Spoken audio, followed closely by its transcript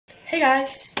Hey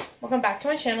guys, welcome back to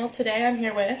my channel. Today I'm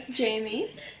here with Jamie,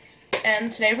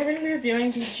 and today we're going to be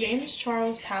reviewing the James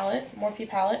Charles palette, Morphe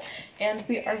palette, and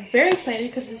we are very excited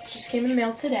because this just came in the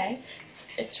mail today.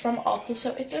 It's from Ulta,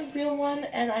 so it's a real one,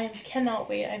 and I cannot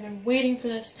wait. I've been waiting for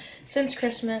this since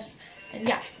Christmas, and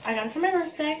yeah, I got it for my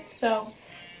birthday, so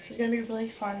this is going to be really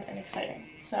fun and exciting.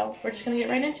 So we're just going to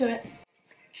get right into it.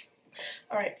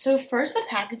 Alright, so first the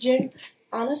packaging.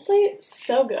 Honestly,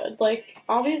 so good. Like,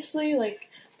 obviously, like,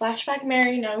 Flashback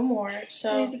Mary, no more.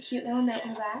 So there's a cute little note on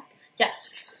the back.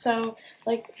 yes. So,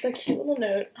 like, the cute little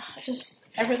note. Just,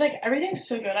 everything's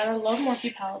so good. And I love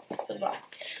Morphe palettes as well.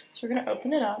 So we're going to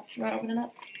open it up. You want to open it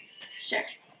up? Sure.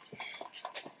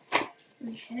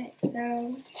 Okay,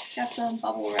 so got some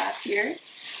bubble wrap here.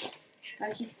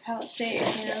 Gotta keep the palette safe,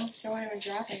 you know? Yes. Don't want to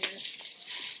drop it.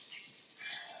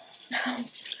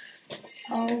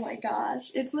 Oh my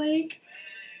gosh, it's like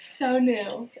so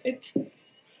new. It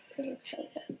looks so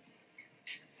good.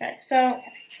 Okay, so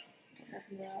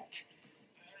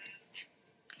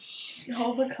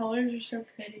all the colors are so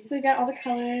pretty. So we got all the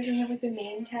colors, and we have like the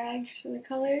name tags for the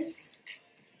colors.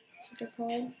 That's what they're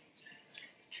called.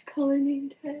 Color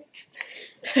name tags.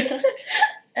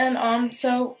 And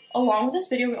so along with this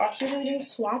video, we're also going to be doing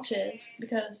swatches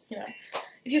because, you know,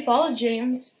 if you follow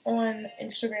James on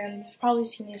Instagram, you've probably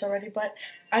seen these already, but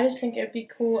I just think it'd be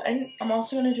cool. And I'm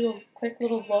also going to do a quick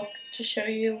little look to show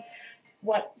you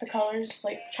what the colors,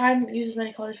 like, try and use as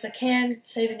many colors as I can,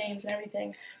 say the names and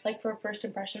everything, like, for first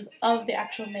impressions of the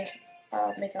actual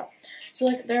makeup. So,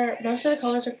 like, most of the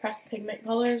colors are pressed pigment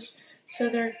colors, so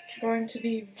they're going to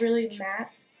be really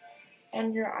matte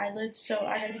on your eyelids, so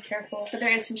I gotta be careful. But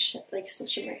there is some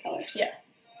shimmery colors. Yeah.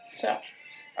 So,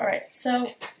 alright, so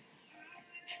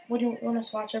what do you want to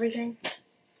swatch everything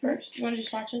first? You want to do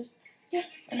swatches? Yeah.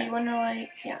 Do you want to, like,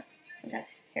 yeah. Okay,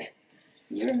 here.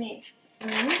 You or me?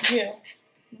 You.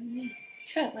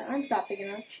 My arm's not big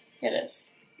enough. It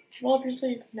is. Roll up your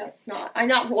sleeve. No, it's not. I'm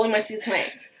not rolling my sleeve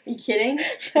tonight. Are you kidding?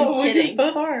 No, I'm we kidding. use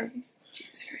both arms.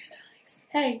 Jesus Christ, Alex.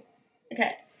 Hey.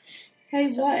 Okay. Hey,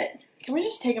 So, what? Can we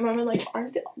just take a moment? Like,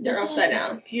 aren't They're this is upside just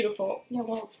down. Beautiful. Yeah,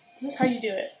 well, this is how you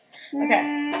do it.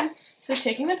 Okay. So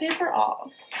taking the paper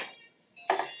off.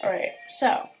 Alright,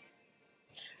 so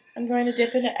I'm going to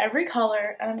dip into every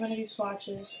color and I'm going to do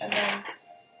swatches and then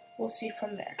we'll see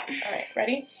from there. Alright,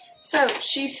 ready? So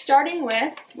she's starting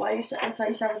with, I thought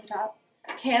you started at the top,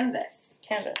 canvas.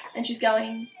 Canvas. And she's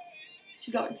going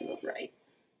to the right.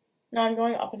 No, I'm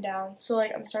going up and down. So,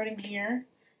 like, I'm starting here.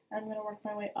 I'm going to work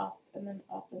my way up and then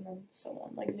so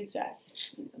on. Like, zigzag.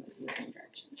 Just leave them in the same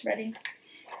direction. Ready?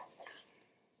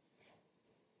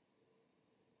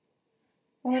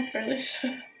 Oh, I barely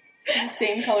showed. The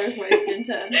same color as my skin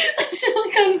tone. That's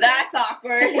really concerning. That's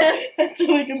awkward. That's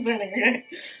really concerning, okay?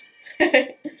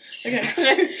 Okay.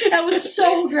 That was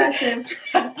so aggressive.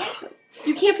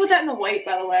 You can't put that in the white,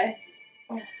 by the way.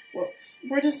 Oh, whoops.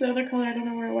 Where does the other color? I don't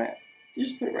know where it went. You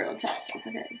just put it right on top. It's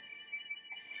okay.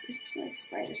 You're supposed to, like,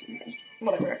 spray it or something.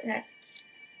 Whatever, okay.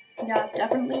 Yeah,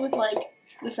 definitely with, like,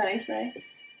 the setting spray.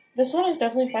 This one is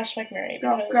definitely Flashback Mary.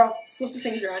 Girl, flip the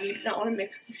finger on. You do not want to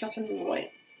mix the stuff into the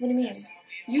white. What do you mean?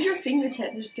 Use your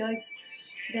fingertip and just go like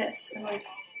this and like.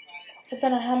 But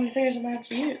then how many fingers am I have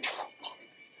to use?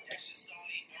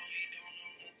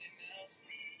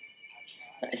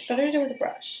 It's better to do with a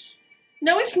brush.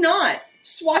 No, it's not.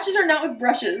 Swatches are not with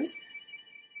brushes.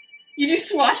 You do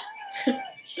swatch.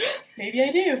 Maybe I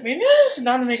do. Maybe I'm just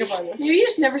not a makeup artist. You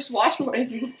just never swatch for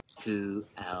anything. 2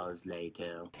 hours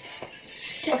later.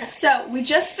 Okay, so we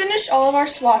just finished all of our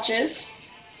swatches.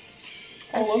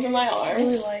 All over my arms. I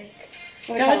really like.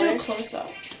 For the Gotta do a colors. close up.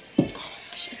 Oh my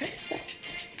gosh, okay, so.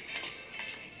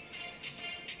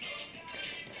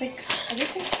 Like, I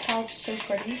just think this palette's so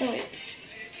pretty. Oh wait.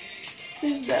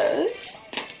 There's those.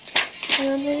 And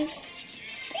then there's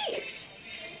these.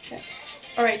 Okay.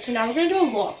 Alright, so now we're gonna do a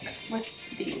look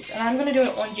with these. And I'm gonna do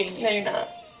it on Jamie. No, you're not.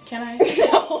 Can I?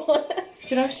 No.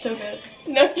 Dude, I'm so good.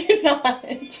 No, you're not.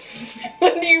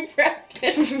 When do you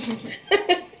practice?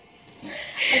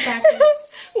 I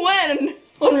practice. When?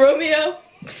 On Romeo?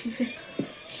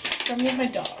 Romeo's my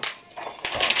dog.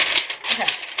 Okay.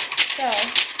 So,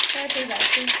 can I please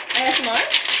ask you? ASMR?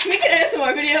 Can we get an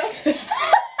ASMR video?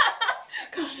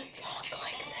 God, to talk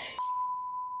like that.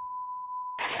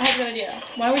 I have a good idea.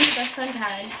 Why would your best friend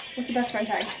tag? What's the best friend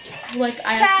tag? Like,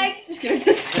 I Tag! Just kidding.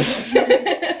 What's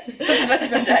the best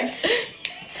friend tag?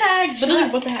 Tag! Literally,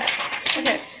 what the heck?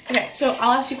 Okay, so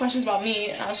I'll ask you questions about me,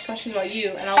 and I'll ask you questions about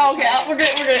you, and I'll... Oh, okay, we're good,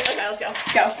 okay, let's go.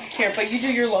 Go. Here, but you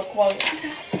do your look while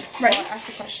Ready? I ask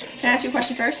you questions. Can I ask you a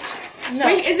question first? No.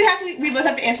 Wait, does it have to be, we both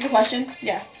have to answer the question?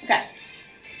 Yeah. Okay.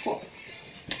 Cool.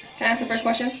 Can I ask the first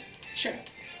question? Sure.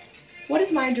 What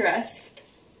is my dress?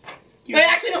 You, Wait,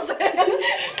 actually, don't say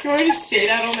that. you want me to say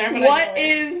that on there? But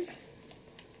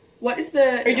What is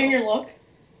the... Are you doing your look?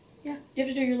 Yeah. You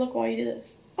have to do your look while you do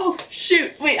this. Oh,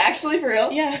 shoot. Wait, actually, for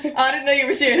real? Yeah. Oh, I didn't know you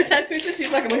were serious. Can I push this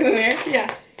so I can look in the mirror?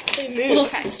 Yeah. Hey, move. Little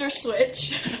sister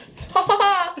switch.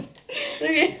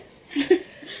 Okay.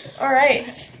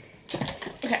 Alright.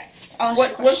 Okay.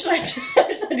 What should I do?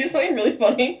 Should I do something really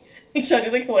funny? Should I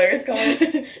do like hilarious colors?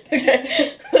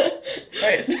 Okay.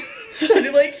 Alright. Should I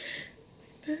do like...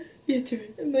 Yeah, do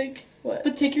it. And like... What?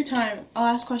 But take your time. I'll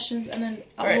ask questions and then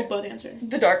we'll both answer.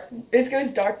 The dark... It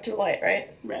goes dark to light,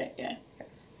 right? Right, yeah.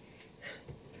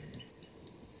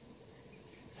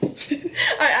 Alright,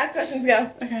 ask questions,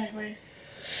 go. Okay, wait.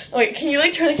 Wait, can you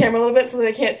like turn the camera a little bit so that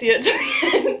I can't see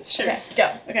it? Sure. Okay,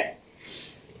 go. Okay.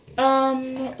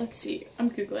 Let's see. I'm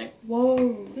Googling.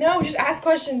 Whoa. No, just ask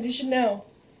questions. You should know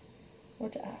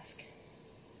what to ask.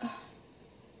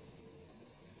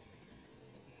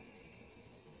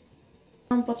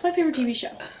 What's my favorite TV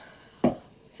show?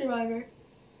 Survivor.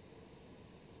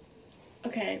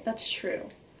 Okay, that's true.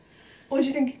 What did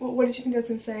you think? What did you think I was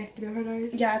gonna say? The Vampire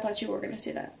Diaries? Yeah, I thought you were gonna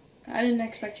say that. I didn't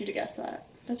expect you to guess that.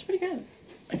 That's pretty good.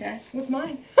 Okay. What's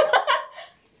mine?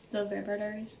 The Vampire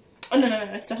Diaries? Oh, no.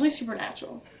 It's definitely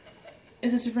Supernatural.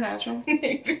 Is it Supernatural?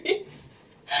 Maybe.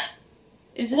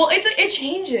 Is it? Well, it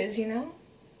changes, you know.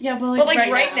 Yeah, but But like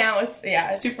right now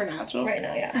it's Supernatural. right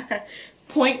now, yeah.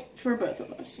 Point for both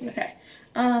of us. Okay.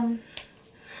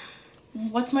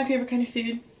 What's my favorite kind of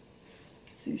food?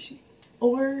 Sushi.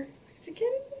 Or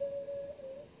Mexican?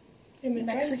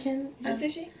 Mexican? Is it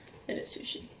sushi? It is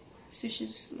sushi.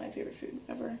 Sushi's my favorite food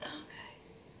ever. Okay.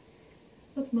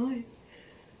 What's mine?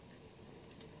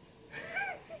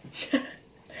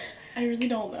 I really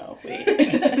don't know. Wait.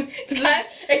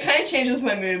 It kind of changes with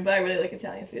my mood, but I really like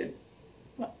Italian food.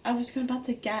 Well, I was about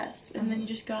to guess, and then you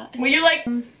just got... Well, you like...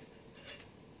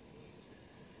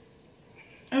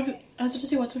 I was about to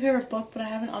say, what's my favorite book, but I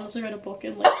haven't honestly read a book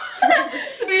in, like...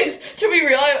 To be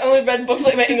real, I've only read books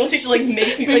like my English teacher, like,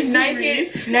 makes me... Like,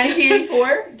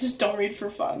 1984? Just don't read for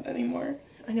fun anymore.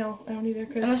 I know, I don't either,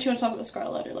 because... Unless you want to talk about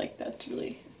Scarlet Letter, like, that's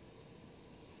really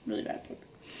bad book.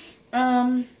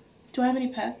 Do I have any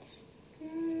pets?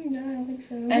 No, I don't think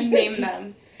so. And name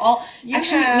them.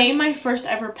 Name my first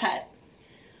ever pet.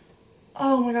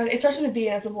 Oh my god, it starts with a B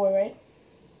and it's a boy, right?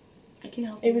 I can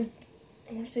help. It was...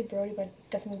 I want to say Brody, but it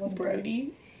definitely wasn't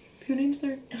Brody. Who names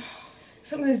their...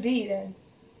 Something with V, then.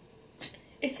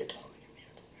 It's a dog in your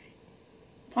mantle, right?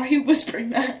 Why are you whispering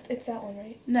that? It's that one,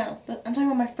 right? No, but I'm talking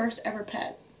about my first ever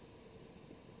pet.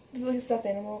 Is it like a stuffed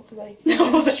animal? Like, No.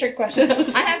 This is a trick question.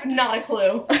 I have not a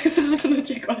clue. This isn't a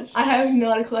trick question. I have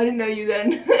not a clue. I didn't know you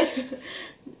then.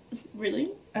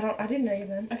 Really? I didn't know you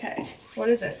then. Okay. What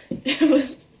is it? It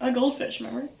was a goldfish,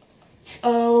 remember?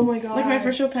 Oh my god. Like my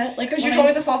first real pet. Like, because you told me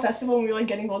at the fall festival when we were like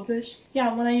getting goldfish.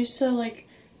 Yeah, when I used to like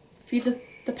feed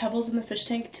the pebbles in the fish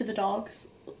tank to the dogs,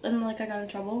 and like I got in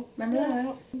trouble. Remember that? I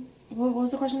don't... What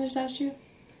was the question I just asked you?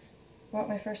 What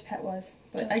my first pet was,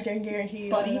 but I can guarantee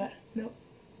you Buddy? that. Nope.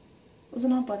 Was it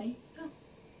not Buddy? No.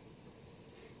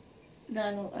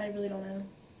 No, I really don't know.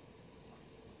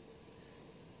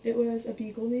 It was a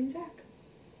beagle named Zach.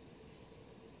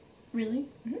 Really?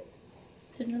 Mhm.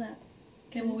 Didn't know that.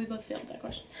 Okay, well we both failed that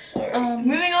question. Alright.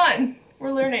 Moving on.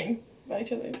 We're learning about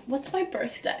each other. What's my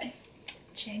birthday?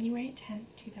 January 10th,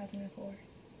 2004.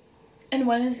 And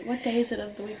what day is it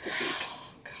of the week this week?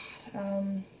 Oh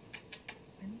god.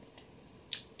 Wednesday.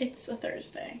 It's a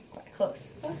Thursday. Quite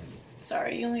close.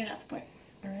 Sorry, you only get half a point.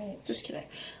 Alright. Just kidding.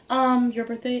 Your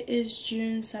birthday is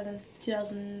June 7th,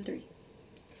 2003.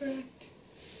 Correct.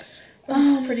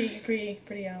 That's pretty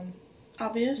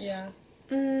Obvious? yeah.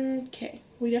 Okay.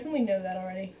 We definitely know that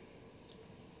already.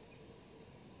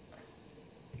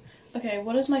 Okay,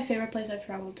 what is my favorite place I've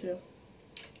traveled to?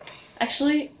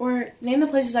 Actually, name the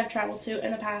places I've traveled to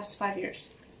in the past 5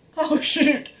 years. Oh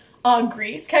shoot.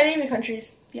 Greece. Can I name the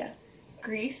countries? Yeah.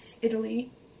 Greece,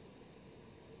 Italy.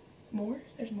 More?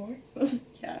 There's more?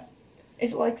 Yeah.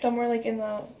 Is it like somewhere like in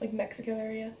the Mexico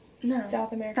area? No.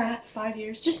 South America? 5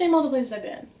 years. Just name all the places I've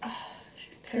been.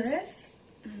 Paris?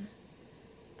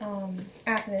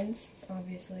 Athens,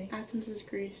 obviously. Athens is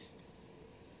Greece.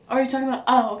 Oh, are you talking about...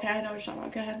 Oh, okay, I know what you're talking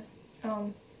about. Go ahead.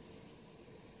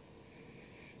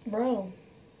 Rome.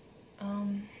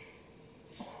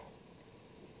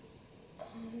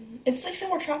 It's like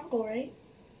somewhere tropical, right?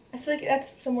 I feel like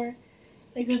that's somewhere...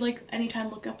 You could, like, anytime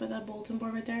look up at that bulletin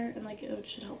board right there, and, like, it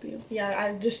should help you. Yeah,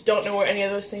 I just don't know where any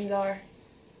of those things are.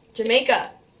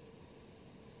 Jamaica.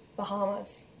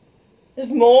 Bahamas.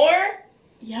 There's more?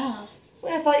 Yeah.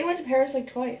 Wait, I thought you went to Paris, like,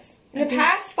 twice. In the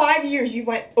past 5 years, you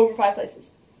went over 5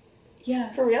 places.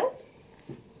 Yeah. For real?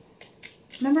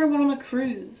 Remember I went on a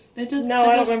cruise. No,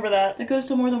 I don't remember that. That goes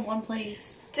to more than one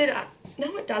place.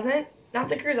 No, it doesn't. Not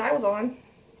the cruise I was on.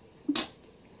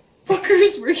 What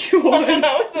cruise were you on? I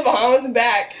was the Bahamas and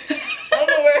back. I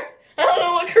don't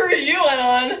know what cruise you went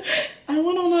on. I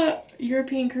went on a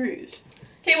European cruise.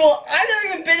 Okay, well, I've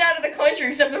never even been out of the country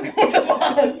except for going to the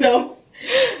Bahamas, so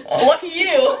lucky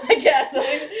you, I guess.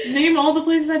 Name all the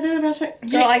places I've been in the past.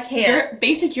 Girl, I can't.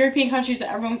 Basic European countries that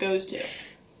everyone goes to.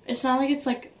 It's not like it's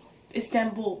like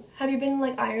Istanbul. Have you been to,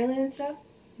 like, Ireland and stuff?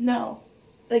 No.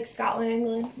 Like Scotland,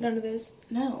 England? None of those?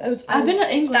 No. I've been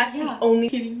to England. That's the only...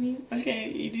 Kidding me? Okay,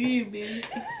 you do you, baby.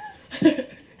 Did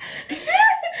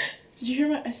you hear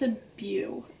my... I said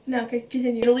bew. No, okay,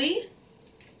 continue. Italy?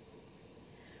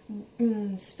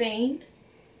 Spain?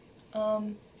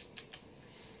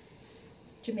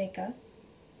 Jamaica?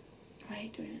 I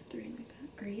hate doing it three like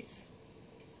that. Greece?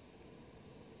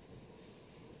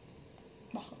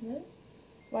 Bahamas?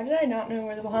 Why did I not know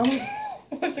where the Bahamas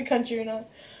was a country or not?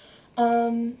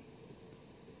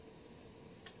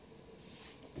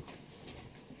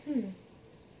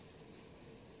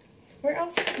 Where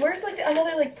else? Where's like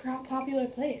another like popular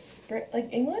place? Like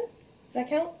England? Does that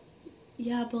count?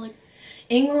 Yeah, but like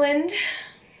England.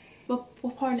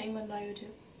 What part of England do I go to?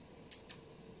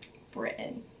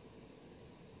 Britain.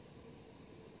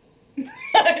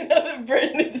 I know that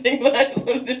Britain is England. I just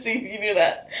wanted to see if you knew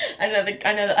that.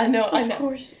 I know. Of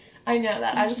course. I know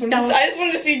that. I just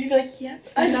wanted to see if you'd be like, yeah.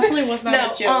 That definitely was not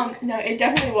a joke. No, it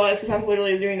definitely was because I'm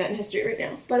literally doing that in history right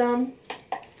now. But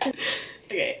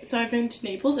Okay, so I've been to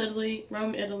Naples, Italy,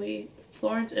 Rome, Italy,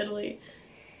 Florence, Italy.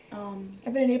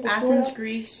 I've been in Naples, Athens, Florida.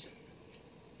 Greece,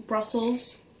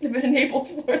 Brussels. I've been in Naples,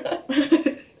 Florida.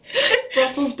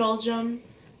 Brussels, Belgium,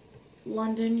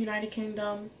 London, United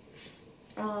Kingdom,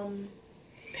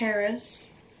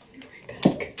 Paris.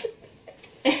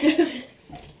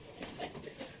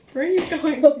 Where are you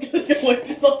going? I'm gonna wipe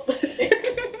this off the thing.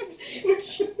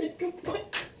 Where's your makeup point?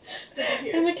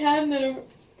 In the cabinet.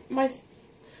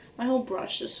 My whole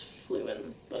brush just flew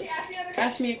in. But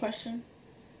ask me a question.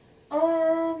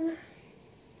 I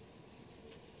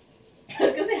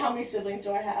was gonna say how many siblings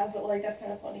do I have, but like that's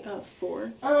kind of funny.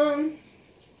 4.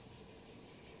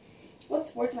 What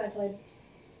sports have I played?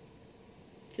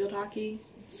 Field hockey,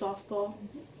 softball,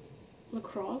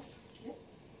 lacrosse, Yep.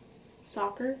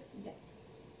 Soccer. Yep.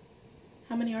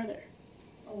 How many are there?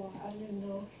 Oh, I don't even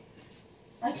know.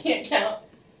 I can't count.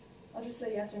 I'll just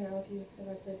say yes or no if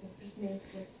I played them. Just name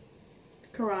sports.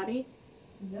 Karate.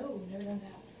 No, never done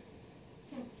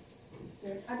that. It's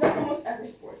weird. I've done almost every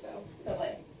sport though, so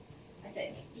like, I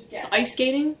think. Just guess. So ice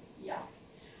skating. Yeah.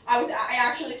 I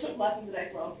actually took lessons at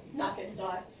Ice World. Not gonna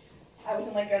die. I was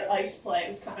in like an ice play. It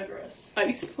was kind of gross.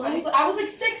 Ice play. I was like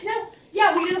 6. No.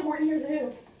 Yeah, we did a Horton Hears a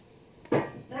Who.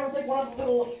 And I was like one of the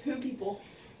little like, Who people.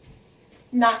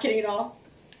 Not kidding at all.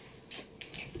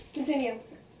 Continue.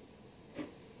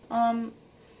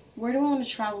 Where do I want to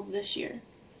travel this year?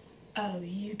 Oh,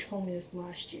 you told me this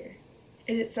last year.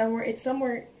 Is it somewhere? It's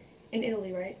somewhere in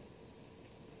Italy, right?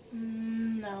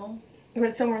 No. But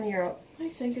it's somewhere in Europe. My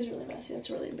sink is really messy. That's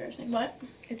really embarrassing. What?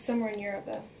 It's somewhere in Europe,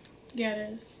 though. Yeah,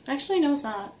 it is. Actually, no, it's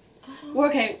not. Well,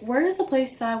 okay, where is the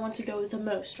place that I want to go the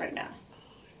most right now?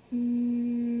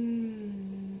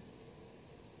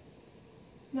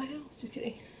 My house. Just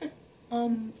kidding.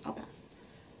 I'll pass.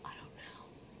 I don't know.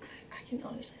 I can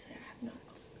honestly say I have not.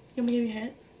 You want me to give you a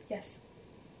hint? Yes.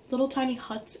 Little tiny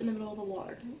huts in the middle of the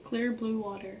water. Clear blue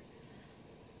water.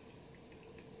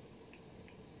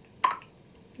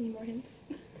 Any more hints?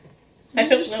 I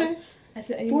don't know. I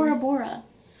said Bora Bora.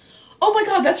 Oh my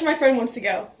god, that's where my friend wants to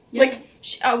go. Yeah. Like,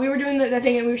 we were doing that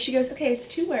thing and she goes, okay, it's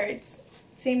 2 words.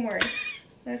 Same word.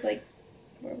 And I was like,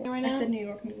 Right I now? said New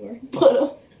York, New York.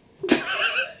 But,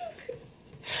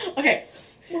 okay.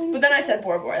 But then I said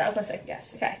Bora Bora. That was my second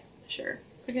guess. Okay. Sure.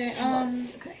 Okay,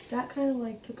 Okay. That kind of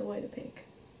like took away the pink.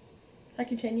 Should I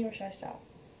continue or should I stop?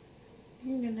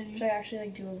 You can continue. Should I actually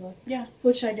like do a look? Yeah.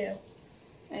 What should I do?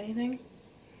 Anything?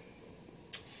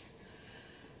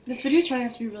 This video's trying to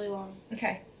have to be really long.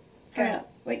 Okay. Hurry Go.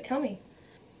 up. Wait, tell me.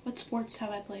 What sports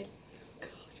have I played?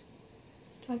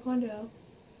 Taekwondo.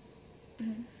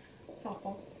 Mm-hmm.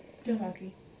 Softball. Field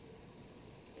hockey.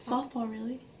 Softball,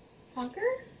 really?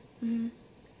 Soccer? Mm-hmm.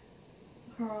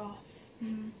 Lacrosse.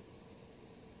 Mm-hmm.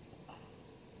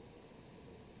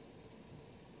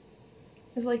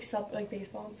 Is it like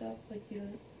baseball and stuff? Like you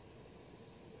don't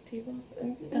T-ball?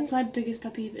 That's my biggest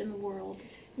pet peeve in the world.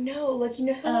 No, like you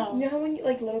know how when you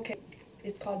like little kids,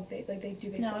 it's called like they do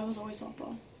baseball. No, it was always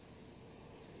softball.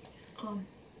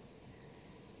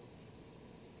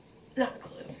 Not a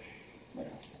clue. What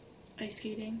else? Ice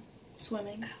skating,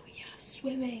 swimming. Oh yeah,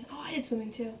 swimming. Oh, I did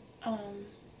swimming too.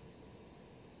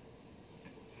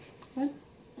 What?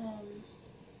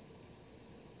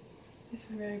 It's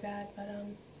really bad, but are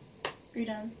you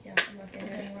done? Yeah, I'm not getting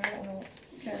it anymore. I don't know.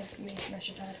 Okay, me mess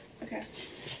your pad. Okay.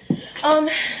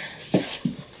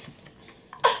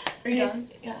 Are you done?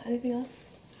 Yeah, anything else?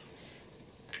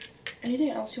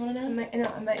 Anything else you want to know?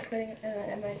 Am I quitting? Is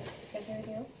there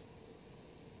anything else?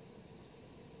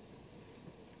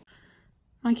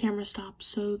 My camera stopped,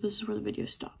 so this is where the video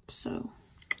stops, so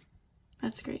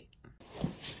that's great.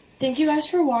 Thank you guys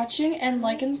for watching, and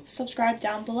like and subscribe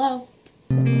down below.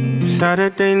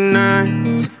 Saturday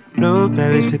nights,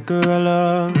 blueberry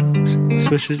cigarillos,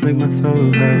 swishes make my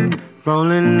throat hurt.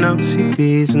 Rolling out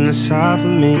CBs in the south of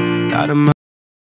me, out of my